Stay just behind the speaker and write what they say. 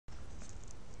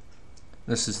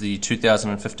This is the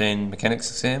 2015 mechanics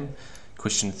exam,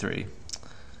 question 3.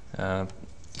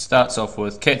 Starts off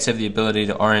with, cats have the ability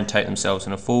to orientate themselves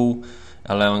in a fall,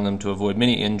 allowing them to avoid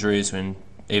many injuries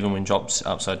even when dropped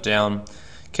upside down.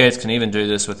 Cats can even do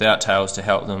this without tails to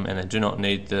help them, and they do not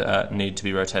need to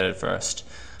be rotated first.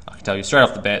 I can tell you straight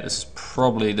off the bat, this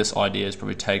idea is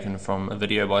probably taken from a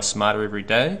video by Smarter Every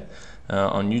Day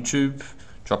on YouTube,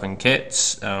 dropping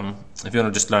cats. If you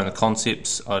want to just learn the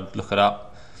concepts, I'd look it up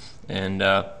and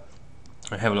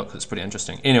have a look. It's pretty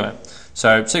interesting. Anyway,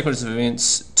 so sequence of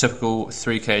events, typical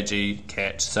 3 kg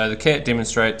cat. So the cat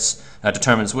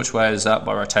determines which way is up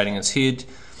by rotating its head.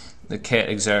 The cat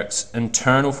exerts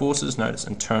internal forces, notice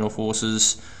internal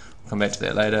forces, we'll come back to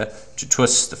that later, to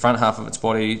twist the front half of its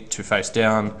body to face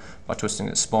down by twisting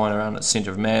its spine around its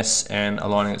centre of mass and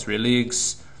aligning its rear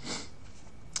legs.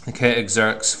 The cat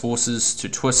exerts forces to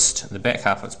twist the back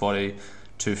half of its body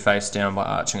to face down by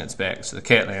arching its back, so the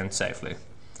cat lands safely.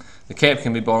 The cat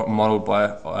can be modelled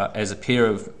as a pair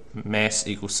of mass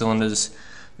equal cylinders.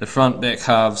 The front back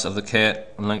halves of the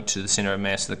cat are linked to the centre of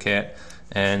mass of the cat,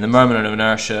 and the moment of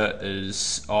inertia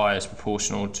is I is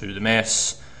proportional to the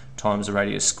mass times the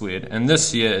radius squared. And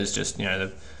this here is just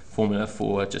the formula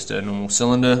for just a normal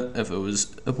cylinder. If it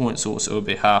was a point source, it would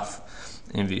be half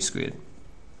mv squared.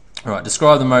 Alright,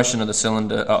 describe the motion of the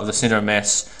cylinder of the centre of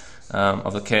mass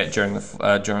of the cat during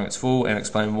its fall, and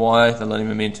explain why the linear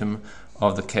momentum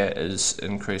of the cat is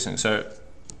increasing. So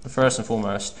first and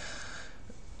foremost,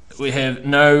 we have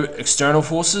no external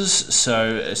forces,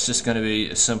 so it's just going to be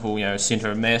a simple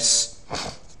centre of mass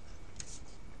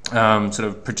sort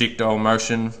of projectile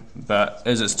motion, but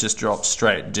as it's just dropped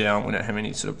straight down, we don't have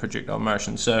any sort of projectile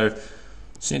motion. So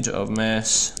centre of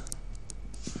mass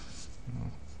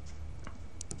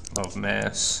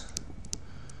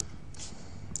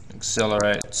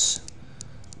accelerates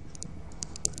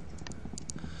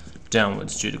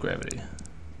downwards due to gravity.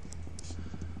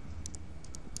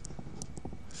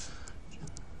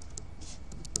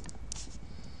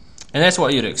 And that's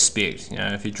what you'd expect.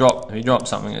 If you drop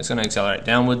something, it's going to accelerate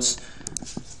downwards.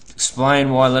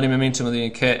 Explain why linear momentum of the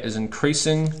cat is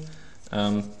increasing.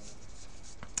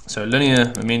 So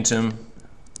linear momentum,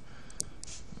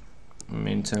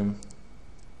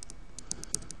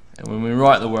 and when we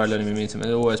write the word linear momentum,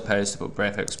 it always pays to put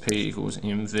brackets P equals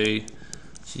mv,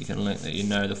 so you can link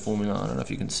that the formula. I don't know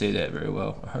if you can see that very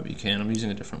well. I hope you can. I'm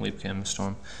using a different webcam this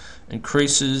time.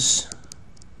 Increases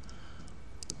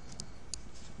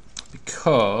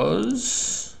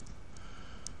because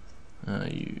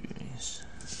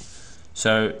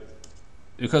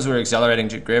because we're accelerating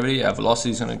due to gravity, our velocity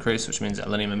is going to increase, which means our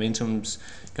linear momentum is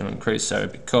going to increase. So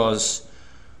because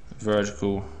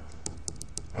vertical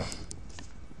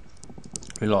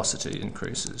velocity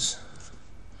increases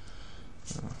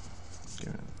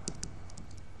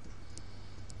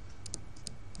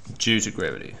due to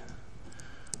gravity,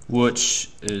 which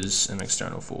is an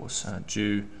external force,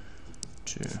 due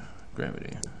to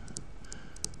gravity,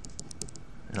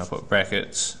 and I'll put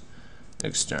brackets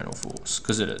external force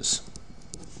because it is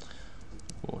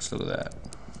force. Look at that.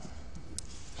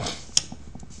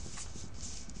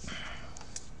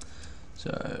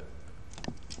 So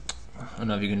I don't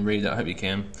know if you can read that. I hope you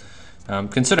can.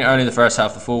 Considering only the first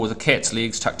half of the fall, with the cat's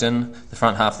legs tucked in, the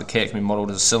front half of the cat can be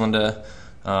modelled as a cylinder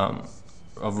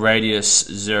of radius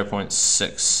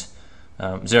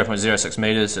 0.06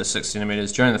 meters or 6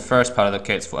 centimeters. During the first part of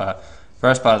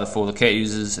the fall, the cat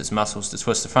uses its muscles to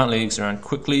twist the front legs around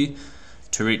quickly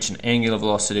to reach an angular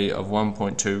velocity of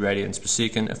 1.2 radians per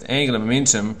second. If the angular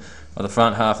momentum of the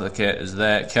front half of the cat is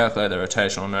that, calculate the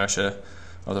rotational inertia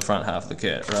of the front half of the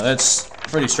cat. Right, that's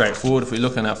pretty straightforward. If we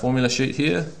look in our formula sheet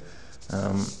here,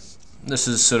 this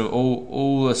is sort of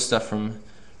all the stuff from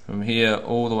here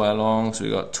all the way along. So we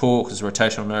got torque is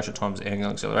rotational inertia times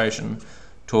angular acceleration.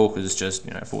 Torque is just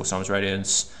force times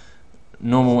radians.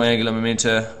 Normal angular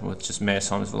momentum with just mass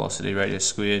times velocity, radius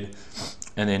squared,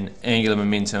 and then angular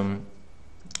momentum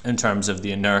in terms of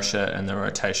the inertia and the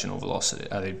rotational velocity,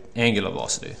 the angular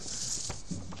velocity.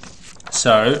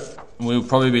 So we'll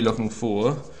probably be looking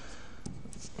for,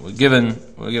 we're given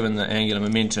the angular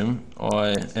momentum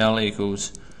L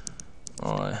equals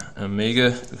I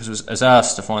omega, because it's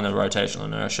asked to find the rotational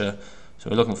inertia, so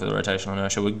we're looking for the rotational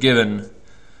inertia. We're given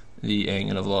the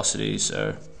angular velocity,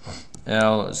 so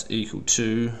L is equal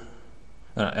to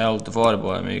L divided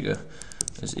by omega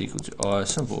is equal to I,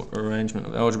 simple arrangement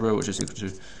of algebra, which is equal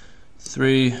to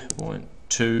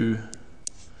 3.2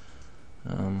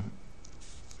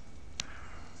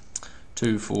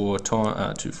 24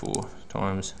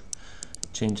 times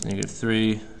 10 to the negative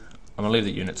 3. I'm going to leave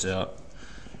the units out.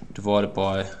 Divided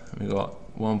by, we got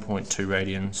 1.2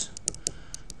 radians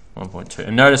 1.2.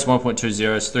 And notice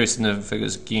 1.20 is 3 significant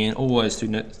figures again, always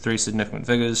 3 significant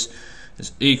figures,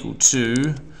 is equal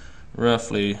to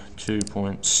roughly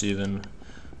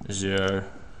 2.70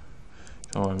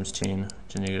 times 10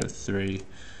 to negative 3,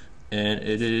 and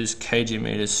it is kg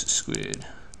meters squared.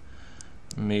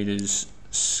 Meters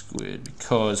squared,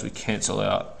 because we cancel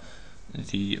out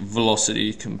the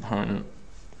velocity component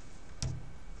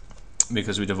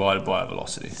because we divided by a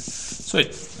velocity.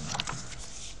 Sweet.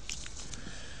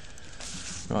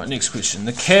 Right, next question.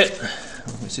 The cat,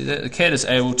 we see that the cat is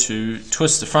able to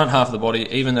twist the front half of the body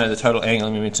even though the total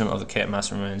angular momentum of the cat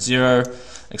must remain 0.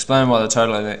 Explain why the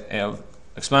total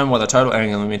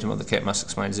angular momentum of the cat must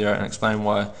explain 0, and explain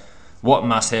what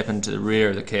must happen to the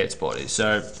rear of the cat's body.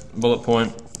 So, bullet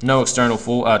point, no external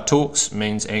torques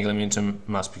means angular momentum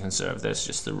must be conserved. That's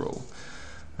just the rule.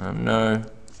 No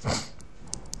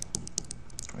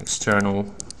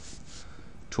external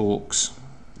torques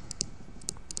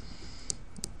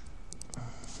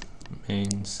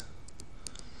means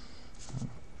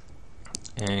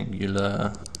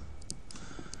angular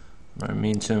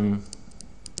momentum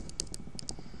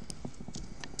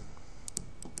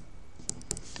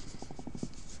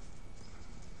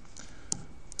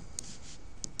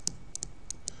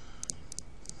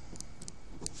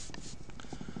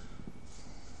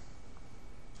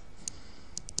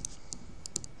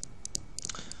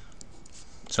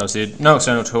So I said no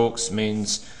external torques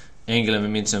means angular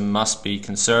momentum must be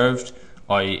conserved,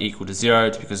 i.e. equal to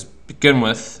 0, because to begin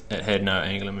with it had no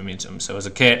angular momentum. So as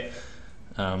a cat,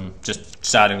 just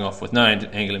starting off with no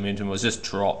angular momentum, was just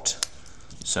dropped.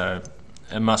 So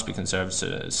it must be conserved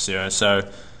to 0.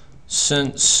 So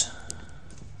since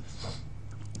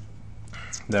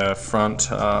the front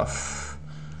half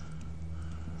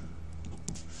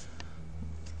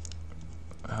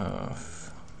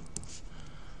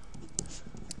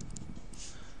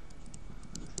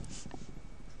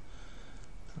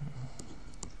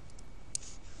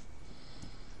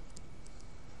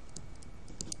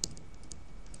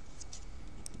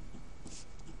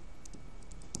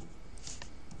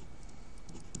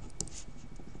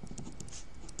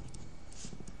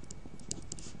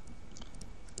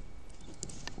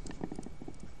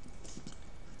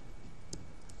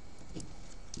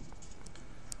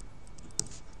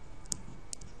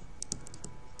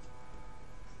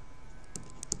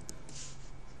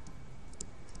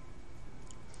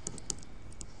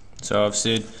So I've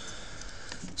said,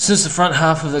 since the front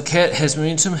half of the cat has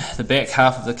momentum, the back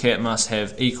half of the cat must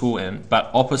have equal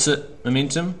but opposite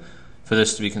momentum for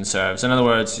this to be conserved. So in other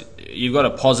words, you've got a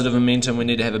positive momentum, we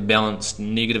need to have a balanced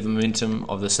negative momentum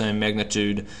of the same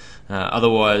magnitude,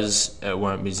 otherwise it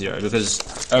won't be 0.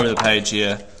 Because over the page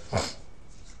here,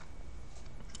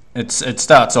 it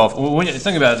starts off, when you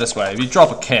think about it this way, if you drop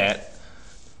a cat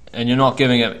and you're not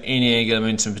giving it any angular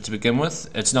momentum to begin with,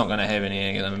 it's not going to have any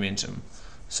angular momentum.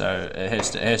 So it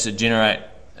has to generate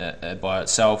by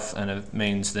itself, and it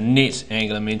means the net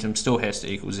angular momentum still has to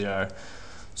equal 0.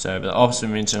 So the opposite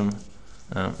momentum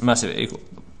must have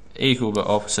equal but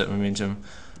opposite momentum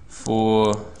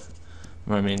for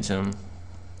momentum.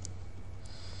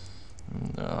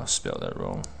 I spelled that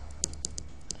wrong.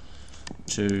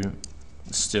 To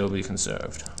still be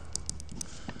conserved.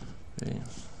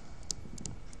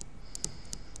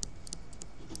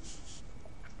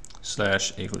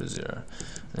 Slash equal to 0.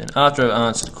 And then after I've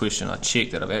answered the question, I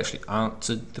check that I've actually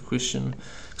answered the question.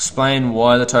 Explain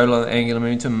why the total angular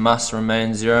momentum must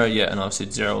remain 0. Yeah, and I've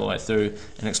said 0 all the way through.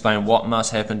 And explain what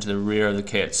must happen to the rear of the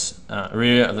cat's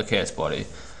body.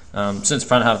 Since the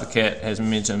front half of the cat has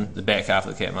momentum, the back half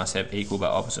of the cat must have equal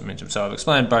but opposite momentum. So I've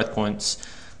explained both points.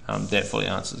 That fully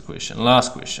answers the question.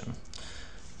 Last question.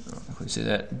 We see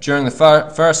that during the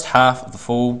first half of the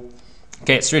fall, the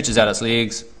cat stretches out its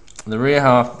legs. The rear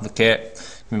half of the cat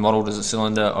can be modelled as a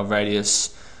cylinder of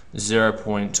radius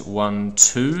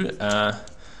 0.12.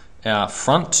 Our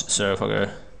front, so if I go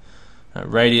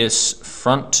radius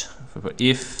front, if I put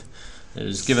F, it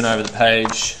is given over the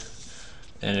page,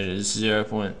 and it is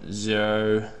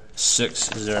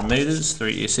 0.060 meters,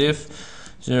 3SF,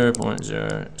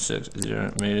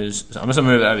 0.060 meters. So I'm just going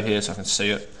to move it over here so I can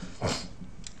see it.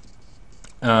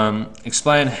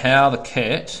 Explain how the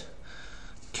cat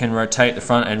can rotate the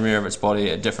front and rear of its body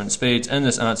at different speeds. In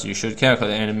this answer, you should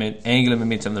calculate the angular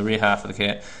momentum of the rear half of the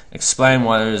cat, explain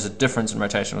why there is a difference in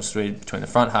rotational speed between the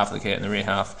front half of the cat and the rear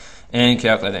half, and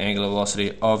calculate the angular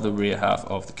velocity of the rear half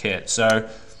of the cat. So,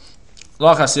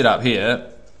 like I said up here,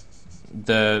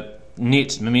 the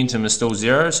net momentum is still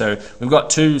 0. So we've got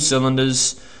two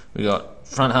cylinders. We've got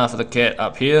front half of the cat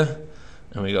up here,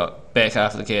 and we've got back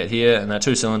half of the cat here, and they're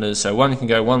two cylinders. So one can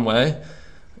go one way,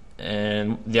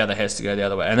 and the other has to go the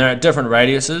other way. And they're at different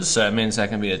radiuses, so it means they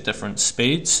can be at different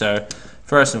speeds. So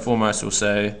first and foremost, we'll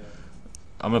say,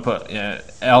 I'm going to put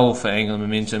L for angular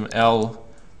momentum, L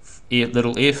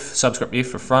little f, subscript f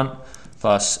for front,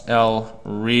 plus L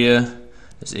rear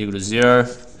is equal to 0.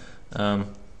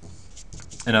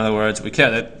 In other words, we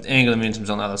count that angular momentum is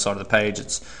on the other side of the page.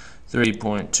 It's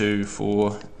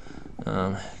 3.24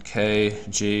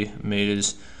 kg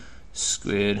meters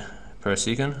squared per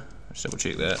second. Let's double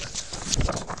check that.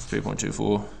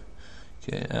 3.24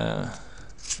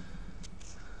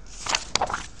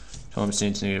 times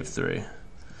 10 to the negative 3.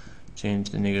 10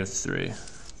 to the negative 3.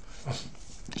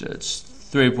 So it's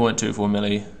 3.24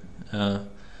 milli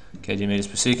kg meters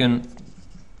per second.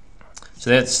 So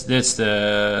that's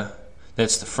the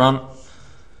front.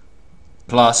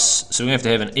 Plus, so we have to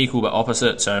have an equal but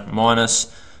opposite. So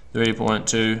minus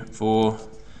 3.24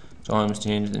 times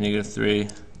 10 to the negative 3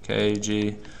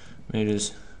 kg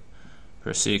meters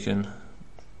per second,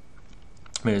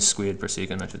 meters squared per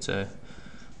second, I should say,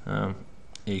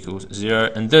 equals 0.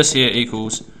 And this here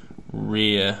equals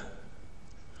rear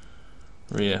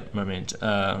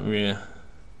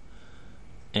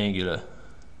angular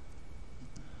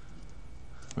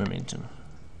momentum.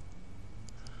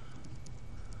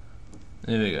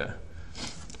 There we go.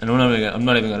 And I'm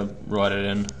not even going to write it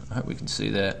in. I hope we can see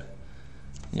that.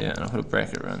 Yeah, and I'll put a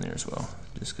bracket around there as well,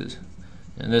 just because.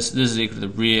 And this is equal to the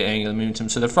rear angular momentum.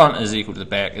 So the front is equal to the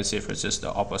back, except for it's just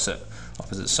the opposite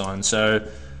sign. So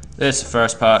that's the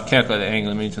first part. Calculate the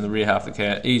angular momentum of the rear half of the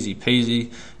cat. Easy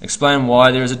peasy. Explain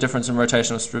why there is a difference in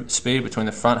rotational speed between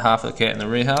the front half of the cat and the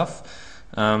rear half.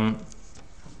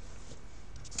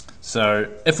 So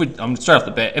I'm straight off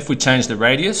the bat. If we change the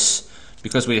radius,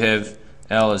 because we have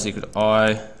L is equal to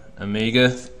I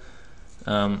omega.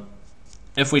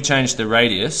 If we change the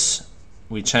radius,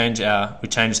 we change the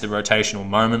rotational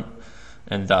moment,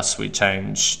 and thus we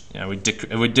change. We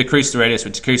decrease the radius,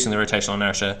 we're decreasing the rotational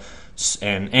inertia,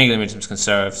 and angular momentum is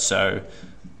conserved. So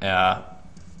our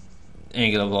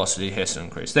angular velocity has to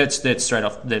increase. That's straight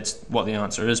off. That's what the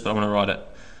answer is. But I'm going to write it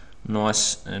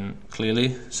nice and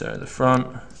clearly. So the front.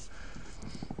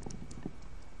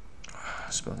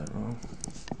 Spell that wrong.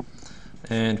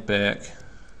 And back,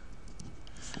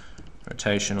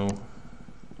 rotational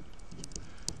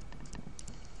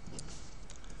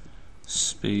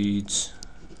speeds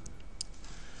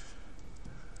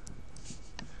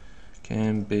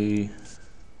can be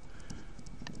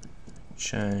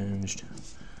changed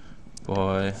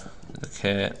by the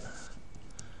cat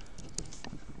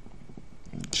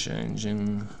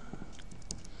changing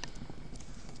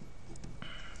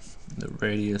the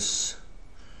radius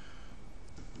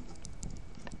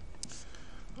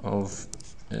of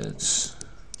its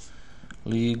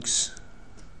legs,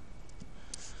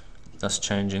 thus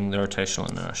changing the rotational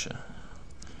inertia.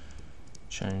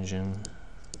 Changing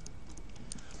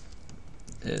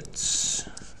its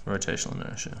rotational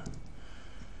inertia.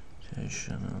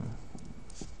 Rotational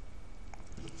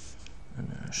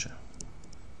inertia.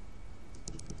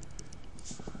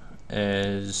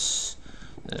 As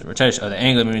the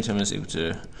angular momentum is equal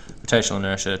to rotational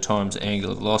inertia times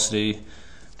angular velocity,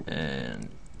 and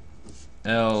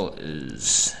L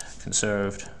is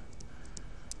conserved.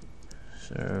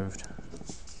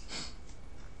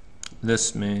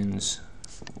 This means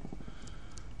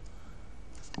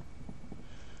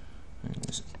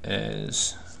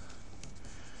as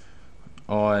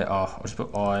I'll just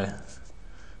put I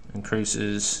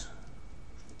increases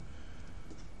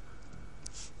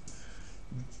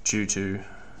due to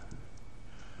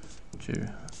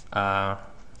R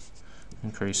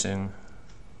increasing,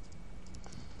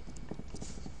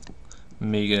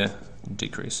 omega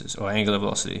decreases, or angular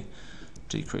velocity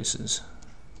decreases,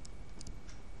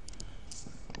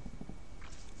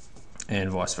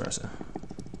 and vice versa.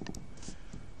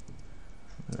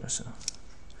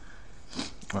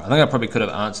 Right, I think I probably could have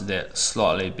answered that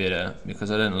slightly better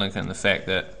because I didn't link in the fact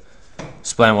that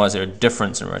explain why is there a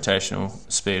difference in rotational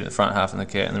speed of the front half of the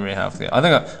cat and the rear half of the cat. I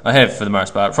think I have for the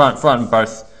most part. Front and back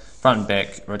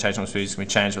rotational speeds can be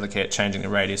changed with the cat changing the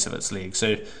radius of its leg.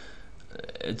 So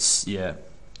it's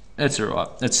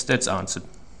alright. That's answered.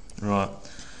 Right.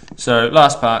 So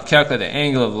last part, calculate the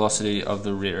angular velocity of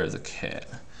the rear of the cat.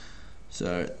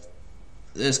 So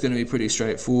that's going to be pretty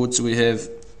straightforward. So we have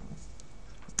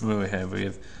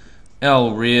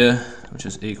L rear, which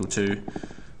is equal to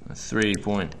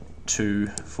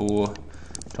 3.24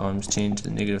 times 10 to the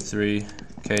negative 3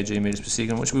 kg meters per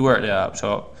second, which we worked out up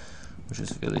top, which is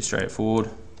fairly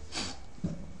straightforward.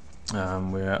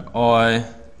 Where I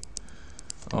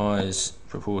is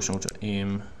proportional to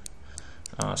m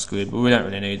r squared, but we don't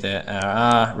really need that.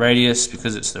 R radius,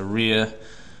 because it's the rear,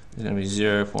 is going to be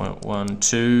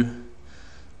 0.12.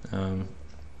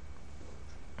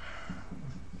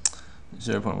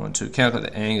 0.12.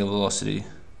 Calculate the angular velocity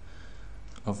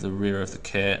of the rear of the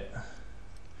cat.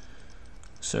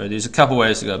 So there's a couple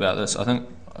ways to go about this. I think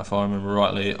if I remember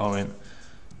rightly, I went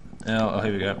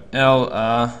here we go.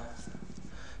 LR.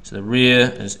 So the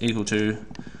rear is equal to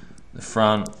the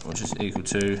front, which is equal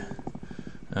to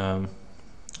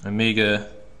omega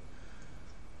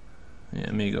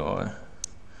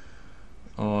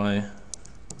I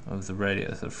of the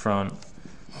radius of the front,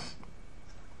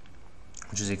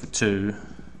 which is equal to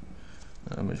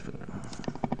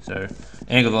so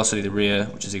angular velocity of the rear,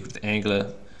 which is equal to the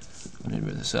angular. Let me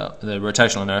move this up. The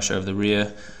rotational inertia of the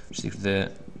rear, which is equal to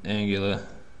the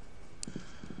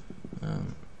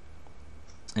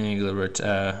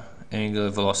angular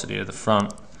velocity of the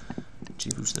front, which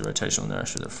equals the rotational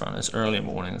inertia of the front. It's early in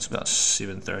the morning. It's about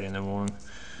 7:30 in the morning.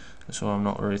 So I'm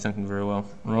not really thinking very well.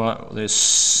 Right, well, there's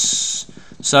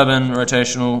sub-in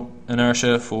rotational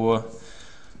inertia for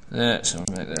that, so I'll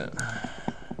make that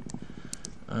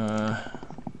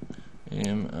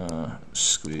m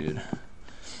squared.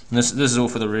 And this is all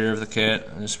for the rear of the cat,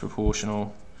 and this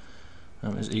proportional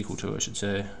is equal to, I should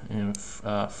say, m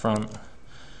front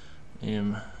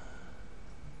m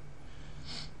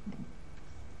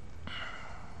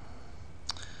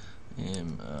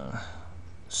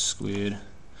squared. So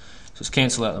let's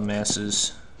cancel out the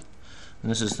masses. And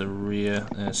this is the rear,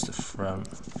 that's the front.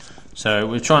 So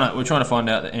we're trying to find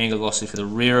out the angular velocity for the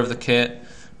rear of the cat.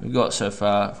 We've got so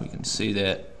far, if we can see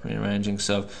that, rearranging.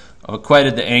 So I've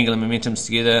equated the angular momentums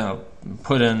together. I've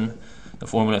put in the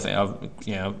formula. I've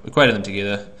equated them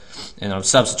together, and I've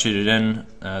substituted in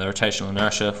the rotational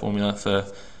inertia formula for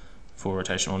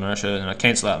rotational inertia, and I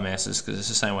cancel out masses because it's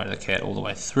the same way to the cat all the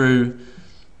way through.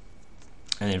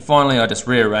 And then finally, I just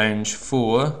rearrange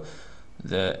for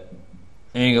the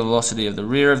angular velocity of the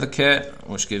rear of the cat,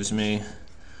 which gives me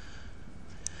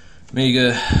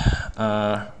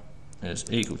omega is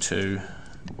equal to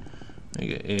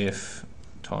omega f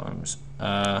times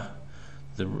the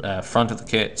front of the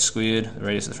cat squared, the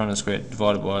radius of the front of the cat,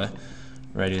 divided by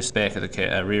radius back of the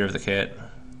cat, rear of the cat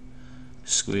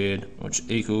squared, which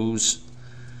equals,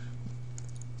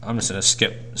 I'm just going to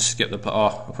skip the part.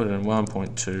 I'll put it in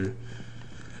 1.2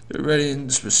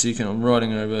 radians per second. I'm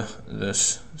writing over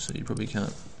this, so you probably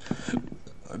can't. I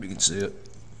hope you can see it.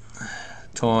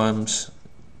 Times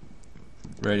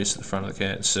radius of the front of the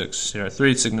cat,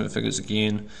 603 significant figures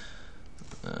again.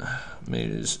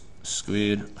 Meters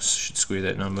squared. I should square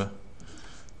that number.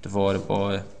 Divided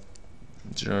by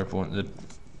 0. The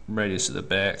radius of the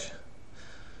back.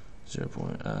 0.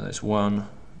 That's 1,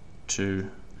 2,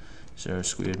 0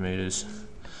 squared meters,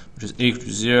 which is equal to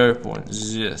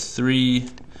 0.03.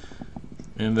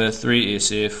 Remember, 3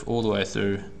 SF all the way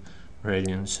through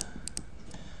radians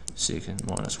second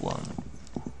minus 1.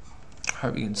 I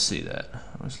hope you can see that.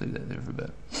 I'll just leave that there for a bit.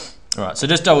 Alright, so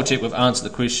just double check we've answered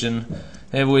the question.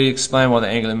 Have we explained why the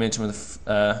angular momentum of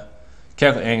the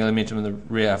calculate angular momentum of the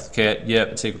rear half of the cat?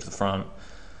 Yep, it's equal to the front.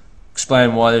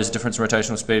 Explain why there's a difference in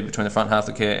rotational speed between the front half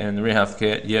of the cat and the rear half of the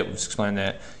cat. Yep, we've explained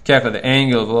that. Calculate the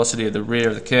angular velocity of the rear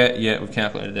of the cat. Yep, we've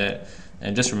calculated that.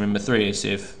 And just remember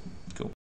 3SF.